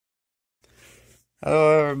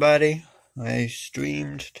Hello, everybody. I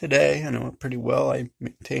streamed today. I know it pretty well. I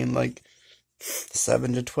maintained like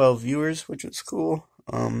 7 to 12 viewers, which was cool.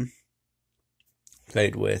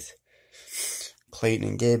 Played with Clayton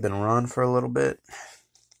and Gabe and Ron for a little bit.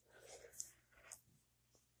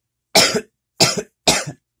 I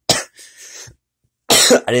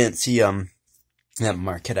didn't see that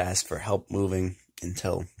Mark had asked for help moving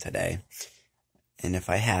until today, and if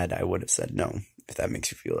I had, I would have said no. If that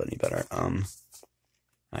makes you feel any better.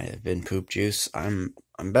 I have been poop juice. I'm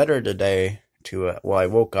better today. I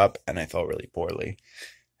woke up and I felt really poorly.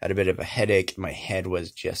 Had a bit of a headache. My head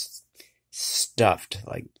was just stuffed.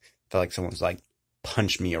 Like, felt like someone's like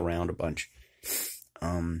punched me around a bunch.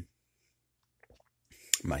 My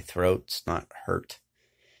throat's not hurt,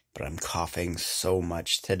 but I'm coughing so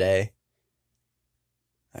much today.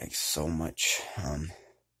 Like, so much.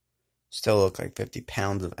 Still look like 50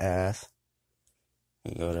 pounds of ass.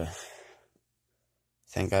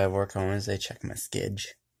 I think I have work on Wednesday. Check my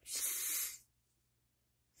skidge.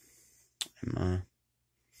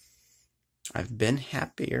 I've been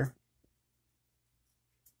happier.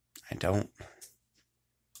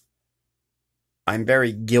 I'm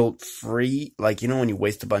very guilt-free. Like, you know when you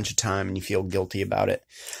waste a bunch of time and you feel guilty about it?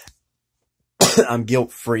 I'm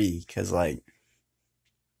guilt-free because, like,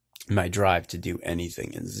 my drive to do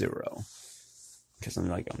anything is zero. Because I'm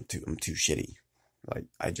too shitty. Like,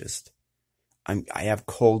 I have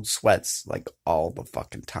cold sweats, like, all the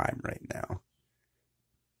fucking time right now.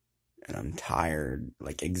 And I'm tired,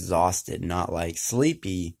 like, exhausted, not, like,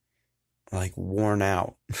 sleepy, like, worn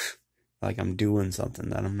out. Like, I'm doing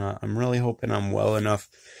something that I'm not. I'm really hoping I'm well enough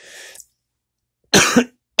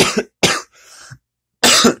to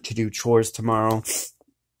do chores tomorrow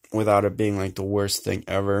without it being, like, the worst thing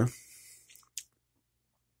ever.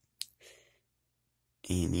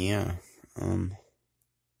 And, yeah,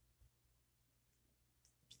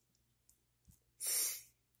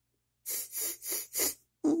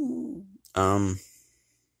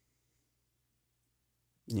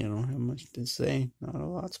 you don't have much to say. Not a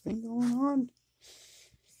lot's been going on.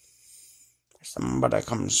 Somebody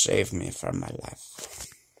come save me from my life.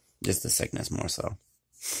 Just the sickness more so.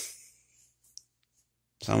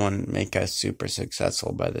 Someone make us super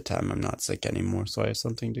successful by the time I'm not sick anymore, so I have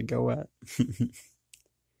something to go at.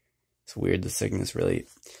 It's weird, the sickness really...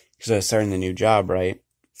 Because I was starting the new job, right?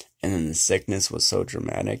 And then the sickness was so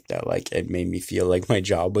dramatic that, like, it made me feel like my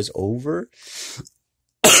job was over.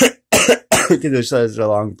 Because it was such a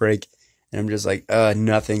long break. And I'm just like,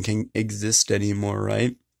 nothing can exist anymore,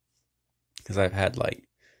 right? Because I've had, like,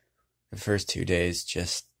 the first 2 days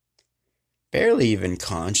just barely even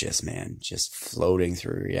conscious, man. Just floating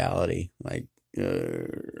through reality. Like, yeah,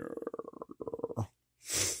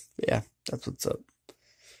 that's what's up.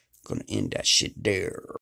 Gonna end that shit there.